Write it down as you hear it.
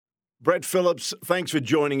Brett Phillips, thanks for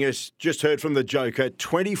joining us. Just heard from the Joker,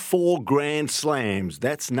 24 Grand Slams.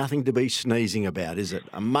 That's nothing to be sneezing about, is it?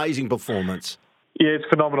 Amazing performance. Yeah, it's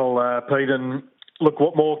phenomenal, Pete. And look,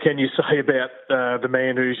 what more can you say about the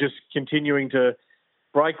man who's just continuing to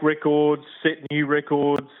break records, set new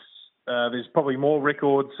records? There's probably more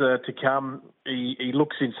records to come. He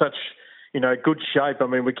looks in such, good shape. I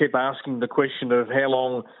mean, we keep asking the question of how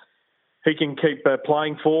long he can keep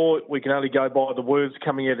playing for. We can only go by the words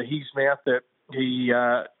coming out of his mouth that he,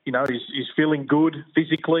 is feeling good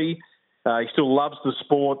physically. He still loves the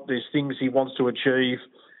sport. There's things he wants to achieve,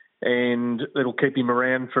 and it'll keep him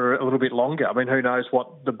around for a little bit longer. I mean, who knows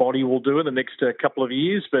what the body will do in the next couple of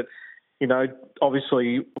years, but,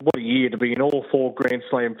 obviously, what a year to be in all 4 Grand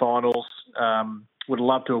Slam finals. Would have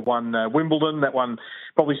loved to have won Wimbledon. That one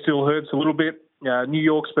probably still hurts a little bit. New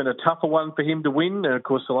York's been a tougher one for him to win. And of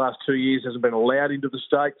course, the last 2 years hasn't been allowed into the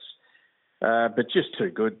States. But just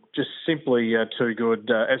too good, just simply too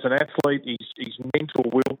good. As an athlete, his mental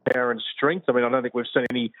willpower and strength. I mean, I don't think we've seen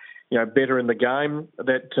any, better in the game.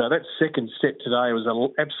 That second set today was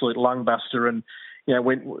an absolute lung buster, and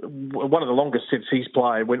went one of the longest sets he's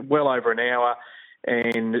played. Went well over an hour,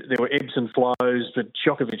 and there were ebbs and flows. But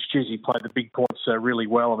Djokovic, he played the big points really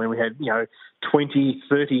well. I mean, we had 20,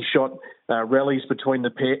 30 shot rallies between the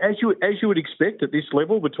pair, as you would expect at this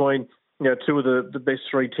level between two of the best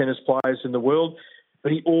 3 tennis players in the world.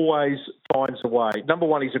 But he always finds a way. Number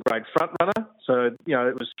one, he's a great front runner. So,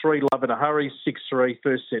 it was 3-love in a hurry, 6-3,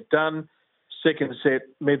 first set done. Second set,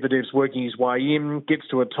 Medvedev's working his way in, gets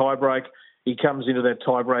to a tiebreak. He comes into that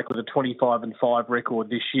tiebreak with a 25-5 record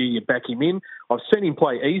this year. You back him in. I've seen him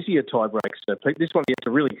play easier tiebreaks, Pete. This one he had to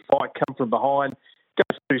really fight, come from behind,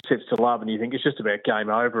 goes 2 sets to love, and you think it's just about game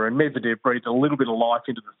over. And Medvedev breathed a little bit of life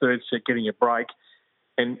into the third set, getting a break.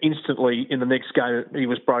 And instantly in the next game, he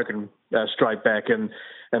was broken straight back, and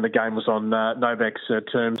the game was on Novak's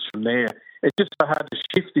terms from there. It's just so hard to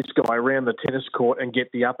shift this guy around the tennis court and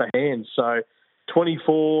get the upper hand. So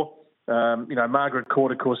 24, Margaret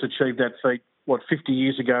Court, of course, achieved that feat, 50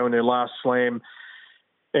 years ago in her last slam.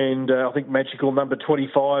 And I think magical number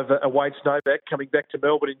 25 awaits Novak coming back to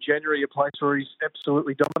Melbourne in January, a place where he's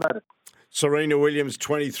absolutely dominated. Serena Williams,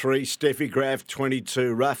 23, Steffi Graf,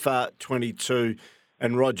 22, Rafa, 22,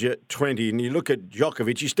 and Roger, 20. And you look at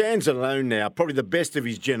Djokovic, he stands alone now, probably the best of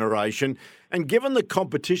his generation. And given the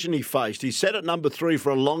competition he faced, he sat at number 3 for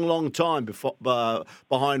a long, long time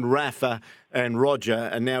behind Rafa and Roger,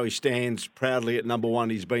 and now he stands proudly at number 1.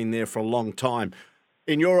 He's been there for a long time.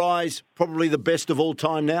 In your eyes, probably the best of all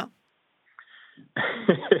time now?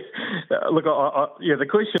 Look, the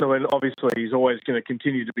question, I mean, obviously he's always going to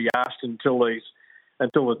continue to be asked until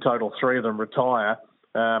the total 3 of them retire.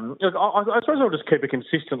 Look, I suppose I'll just keep a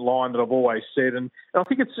consistent line that I've always said, and I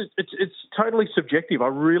think it's totally subjective. I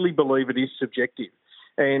really believe it is subjective.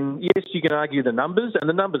 And yes, you can argue the numbers, and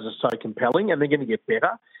the numbers are so compelling, and they're going to get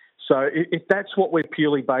better. So if that's what we're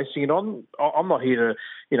purely basing it on, I'm not here to,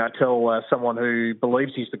 tell someone who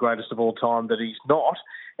believes he's the greatest of all time that he's not.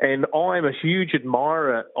 And I'm a huge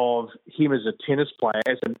admirer of him as a tennis player,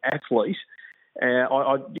 as an athlete.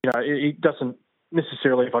 It doesn't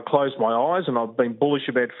necessarily, if I close my eyes, and I've been bullish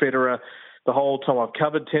about Federer the whole time I've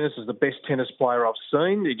covered tennis, as the best tennis player I've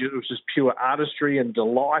seen. It was just pure artistry and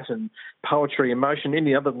delight and poetry, emotion,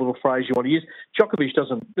 any other little phrase you want to use. Djokovic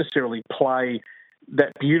doesn't necessarily play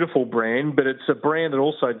that beautiful brand, but it's a brand that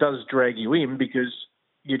also does drag you in, because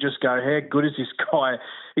you just go, how good is this guy?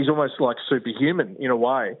 He's almost like superhuman in a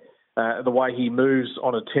way, the way he moves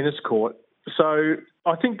on a tennis court. So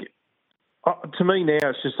I think, to me now,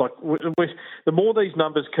 it's just like the more these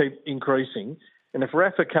numbers keep increasing, and if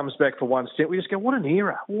Rafa comes back for 1 set, we just go, what an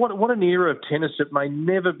era. What an era of tennis that may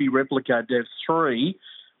never be replicated, to have 3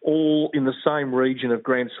 all in the same region of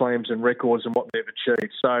Grand Slams and records and what they've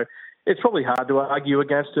achieved. So it's probably hard to argue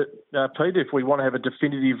against it, Pete, if we want to have a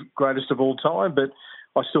definitive greatest of all time, but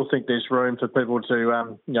I still think there's room for people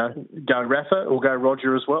to, go Rafa or go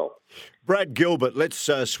Roger as well. Brad Gilbert, let's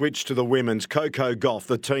switch to the women's. Coco Gauff,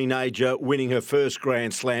 the teenager, winning her first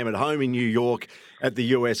Grand Slam at home in New York at the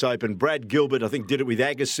US Open. Brad Gilbert, I think, did it with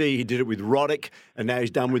Agassi, he did it with Roddick, and now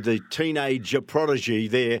he's done with the teenage prodigy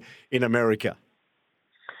there in America.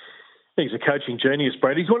 He's a coaching genius,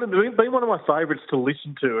 Brad. He's been one of my favourites to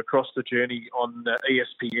listen to across the journey on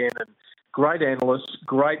ESPN, and great analyst,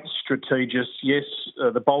 great strategist. Yes,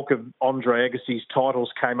 the bulk of Andre Agassi's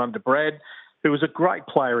titles came under Brad, who was a great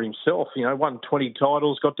player himself. Won 20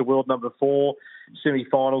 titles, got to world number 4,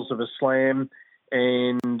 semi-finals of a slam,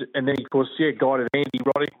 and then, of course, guided Andy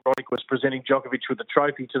Roddick. Roddick was presenting Djokovic with the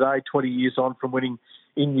trophy today, 20 years on from winning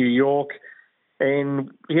in New York. And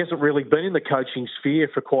he hasn't really been in the coaching sphere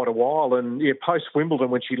for quite a while. And post-Wimbledon,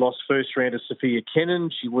 when she lost first round to Sophia Kenin,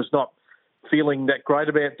 she was not feeling that great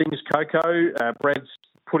about things, Coco. Brad's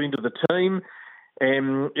put into the team.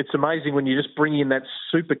 And it's amazing when you just bring in that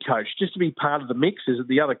super coach, just to be part of the mix, is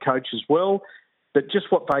the other coach as well, but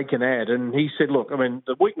just what they can add. And he said, look, I mean,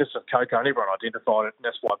 the weakness of Coco, and everyone identified it, and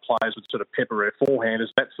that's why players would sort of pepper her forehand, is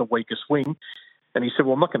that's the weakest wing. And he said,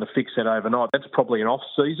 well, I'm not going to fix that overnight. That's probably an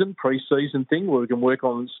off-season, pre-season thing where we can work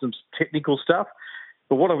on some technical stuff.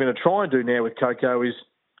 But what I'm going to try and do now with Coco is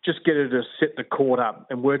just get her to set the court up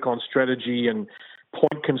and work on strategy and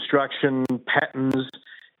point construction, patterns.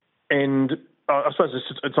 And I suppose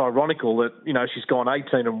it's ironical that, she's gone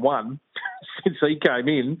 18-1 since he came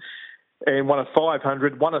in and won a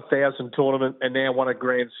 500, won a 1,000 tournament, and now won a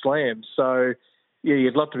Grand Slam. So, yeah,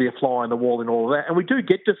 you'd love to be a fly on the wall in all of that. And we do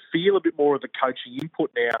get to feel a bit more of the coaching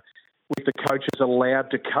input now with the coaches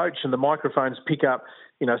allowed to coach, and the microphones pick up,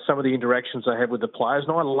 some of the interactions they have with the players.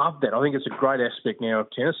 And I love that. I think it's a great aspect now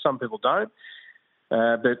of tennis. Some people don't.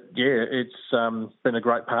 But, yeah, it's been a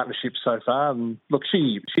great partnership so far. And, look,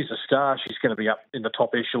 she's a star. She's going to be up in the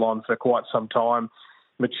top echelon for quite some time,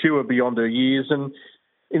 mature beyond her years. And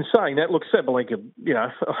in saying that, look, Sabalenka,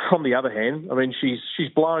 on the other hand, I mean, she's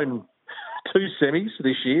blown 2 semis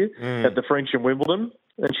this year at the French and Wimbledon,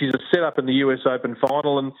 and she's a set-up in the US Open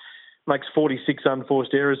final and makes 46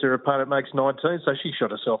 unforced errors. Her opponent makes 19, so she shot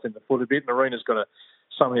herself in the foot a bit, and Arena's got to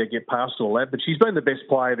somehow get past all that. But she's been the best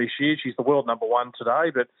player this year. She's the world number 1 today,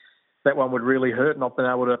 but that one would really hurt not being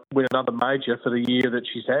able to win another major for the year that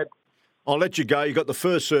she's had. I'll let you go. You've got the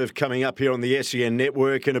first serve coming up here on the SEN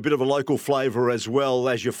network and a bit of a local flavour as well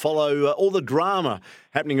as you follow all the drama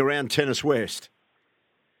happening around Tennis West.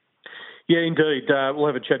 Yeah, indeed. We'll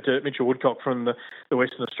have a chat to Mitchell Woodcock from the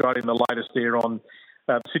Western Australian, the latest there on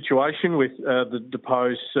the situation with the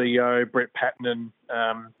deposed CEO, Brett Patton.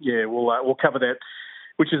 And, we'll cover that,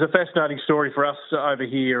 which is a fascinating story for us over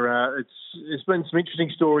here. It's been some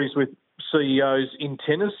interesting stories with CEOs in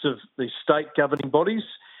tennis of the state governing bodies,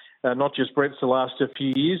 not just Brett's the last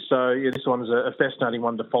few years. So, this one's a fascinating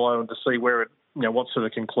one to follow and to see where what sort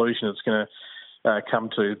of conclusion it's going to come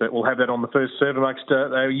to. But we'll have that on the first serve amongst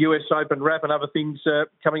the US Open wrap and other things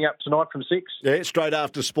coming up tonight from 6. Yeah, straight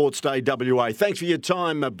after Sports Day WA. Thanks for your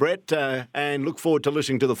time, Brett, and look forward to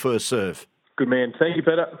listening to the first serve. Good man. Thank you,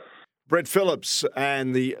 Peter. Brett Phillips,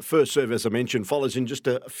 and the first serve, as I mentioned, follows in just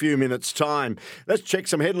a few minutes' time. Let's check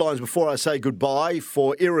some headlines before I say goodbye.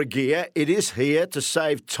 For Irrigear, it is here to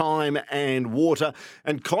save time and water.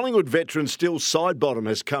 And Collingwood veteran Still Sidebottom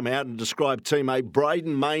has come out and described teammate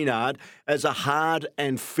Braden Maynard as a hard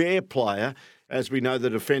and fair player. As we know, the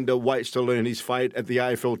defender waits to learn his fate at the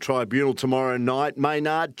AFL Tribunal tomorrow night.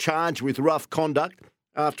 Maynard charged with rough conduct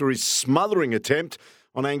after his smothering attempt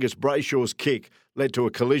on Angus Brayshaw's kick led to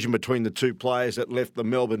a collision between the two players that left the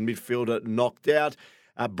Melbourne midfielder knocked out.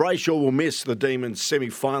 Brayshaw will miss the Demons'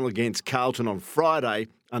 semi-final against Carlton on Friday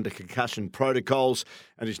under concussion protocols,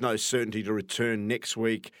 and there's no certainty to return next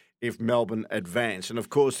week if Melbourne advance. And, of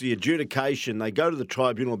course, the adjudication, they go to the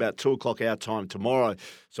tribunal about 2 o'clock our time tomorrow,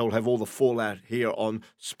 so we'll have all the fallout here on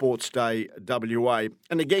Sports Day WA.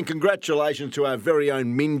 And, again, congratulations to our very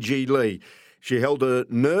own Minjee Lee. She held her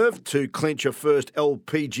nerve to clinch her first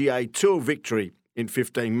LPGA Tour victory in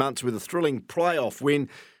 15 months with a thrilling playoff win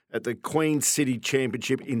at the Queen City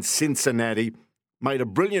Championship in Cincinnati. Made a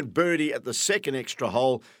brilliant birdie at the second extra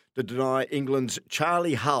hole to deny England's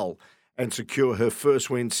Charlie Hull and secure her first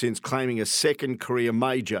win since claiming a second career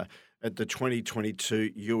major at the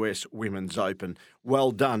 2022 US Women's Open.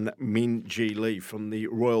 Well done, Minjee Lee from the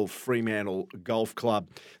Royal Fremantle Golf Club.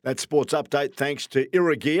 That sports update thanks to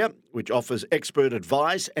Irrigear, which offers expert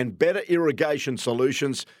advice and better irrigation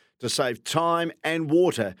solutions to save time and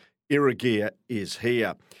water. Irrigear is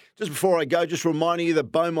here. Just before I go, just reminding you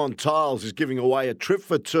that Beaumont Tiles is giving away a trip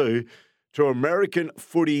for 2 to American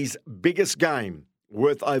footy's biggest game,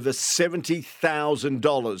 worth over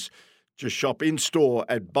 $70,000. Just shop in-store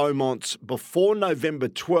at Beaumont's before November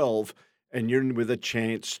 12 and you're in with a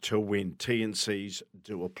chance to win. T&Cs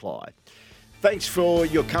do apply. Thanks for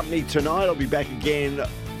your company tonight. I'll be back again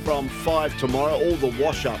from 5 tomorrow. All the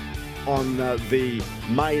wash-up on the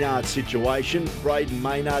Maynard situation. Braden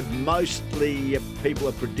Maynard, mostly people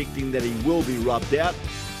are predicting that he will be rubbed out,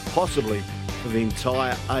 possibly for the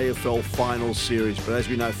entire AFL Finals series. But as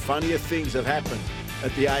we know, funnier things have happened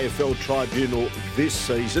at the AFL Tribunal this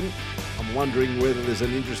season. I'm wondering whether there's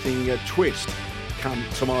an interesting twist come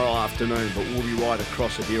tomorrow afternoon, but we'll be right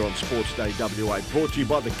across it here on Sports Day WA. Brought to you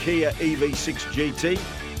by the Kia EV6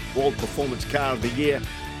 GT, World Performance Car of the Year,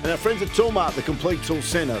 and our friends at Toolmart, the complete tool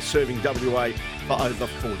centre, serving WA for over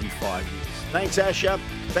 45 years. Thanks, Asher.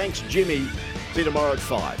 Thanks, Jimmy. See you tomorrow at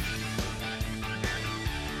 5.